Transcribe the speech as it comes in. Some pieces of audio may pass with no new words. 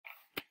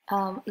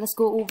Let's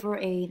go over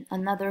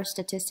another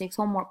statistics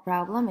homework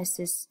problem. This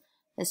is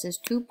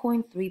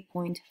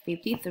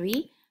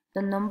 2.3.53.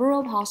 The number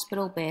of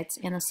hospital beds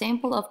in a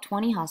sample of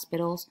 20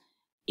 hospitals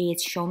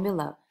is shown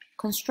below.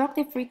 Construct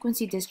a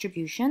frequency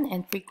distribution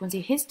and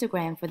frequency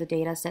histogram for the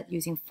data set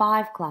using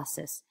 5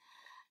 classes.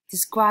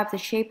 Describe the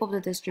shape of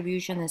the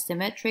distribution as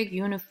symmetric,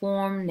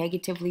 uniform,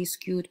 negatively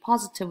skewed,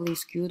 positively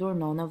skewed, or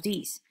none of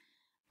these.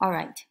 All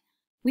right.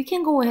 We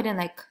can go ahead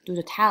and do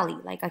the tally.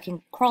 I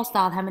can cross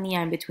out how many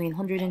are in between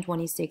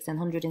 126 and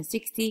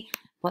 160,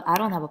 but I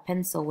don't have a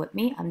pencil with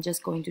me. I'm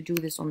just going to do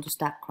this on the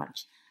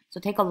StatCrunch. So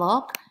take a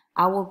look.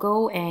 I will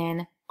go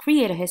and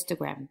create a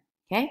histogram.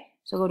 Okay,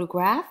 so go to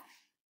Graph,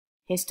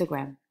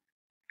 Histogram.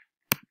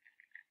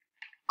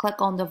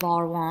 Click on the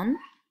var1.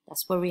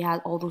 That's where we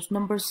had all those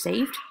numbers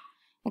saved.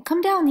 And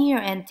come down here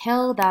and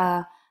tell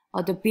the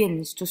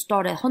bins to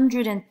start at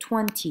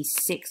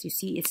 126. You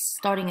see, it's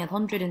starting at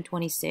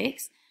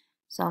 126.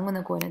 So I'm going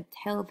to go ahead and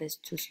tell this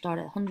to start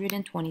at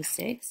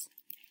 126.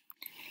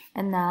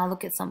 And now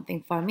look at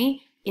something for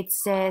me. It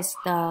says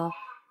the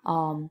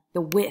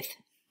width.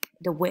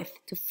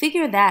 To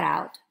figure that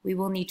out, we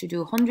will need to do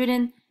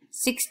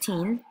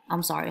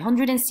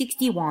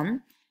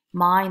 161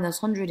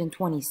 minus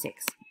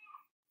 126.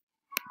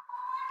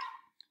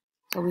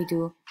 So we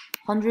do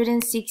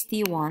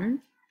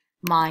 161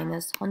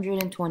 minus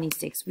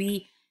 126.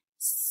 We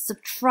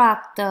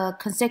subtract the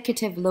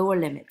consecutive lower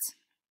limits.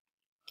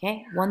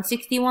 Okay,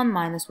 161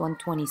 minus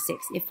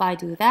 126. If I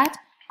do that,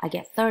 I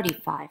get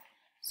 35.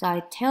 So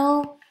I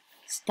tell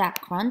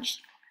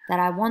StatCrunch that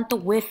I want the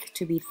width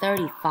to be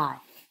 35.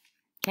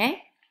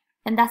 Okay,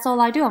 and that's all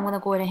I do. I'm going to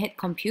go ahead and hit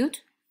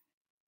compute.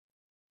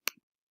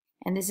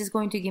 And this is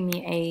going to give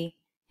me a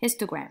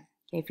histogram.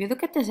 Okay, if you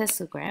look at this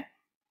histogram,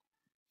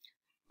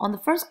 on the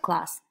first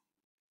class,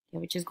 okay,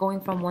 which is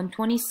going from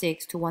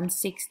 126 to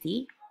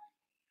 160,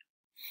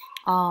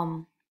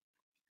 the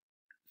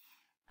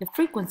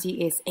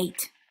frequency is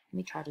 8. Let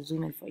me try to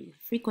zoom in for you.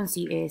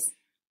 Frequency is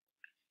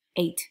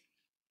 8.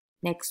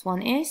 Next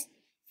one is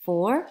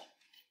 4.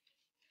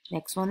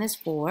 Next one is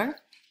 4.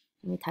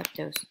 Let me type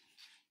those.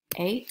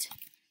 8,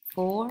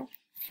 4,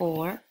 4.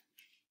 All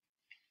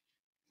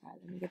right,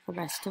 let me get the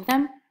rest of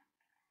them.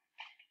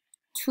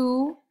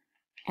 2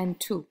 and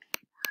 2.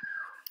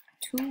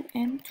 2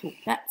 and 2.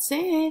 That's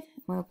it.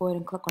 I'm going to go ahead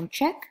and click on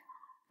check.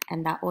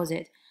 And that was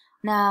it.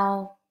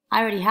 Now,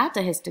 I already had the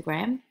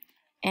histogram.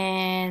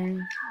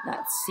 And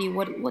let's see,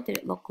 what did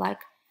it look like?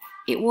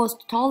 It was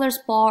the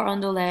tallest bar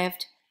on the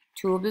left,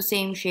 2 of the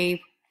same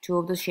shape, 2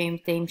 of the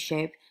same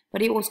shape,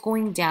 but it was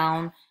going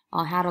down,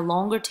 had a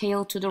longer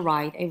tail to the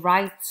right, a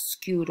right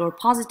skewed or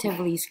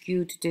positively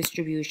skewed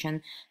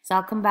distribution. So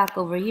I'll come back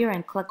over here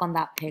and click on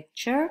that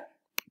picture.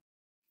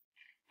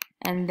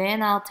 And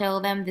then I'll tell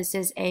them this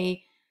is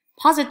a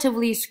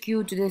positively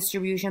skewed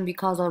distribution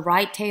because the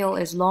right tail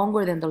is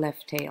longer than the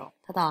left tail.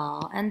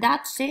 Ta-da! And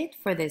that's it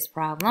for this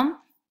problem.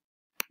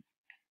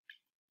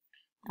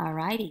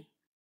 Alrighty.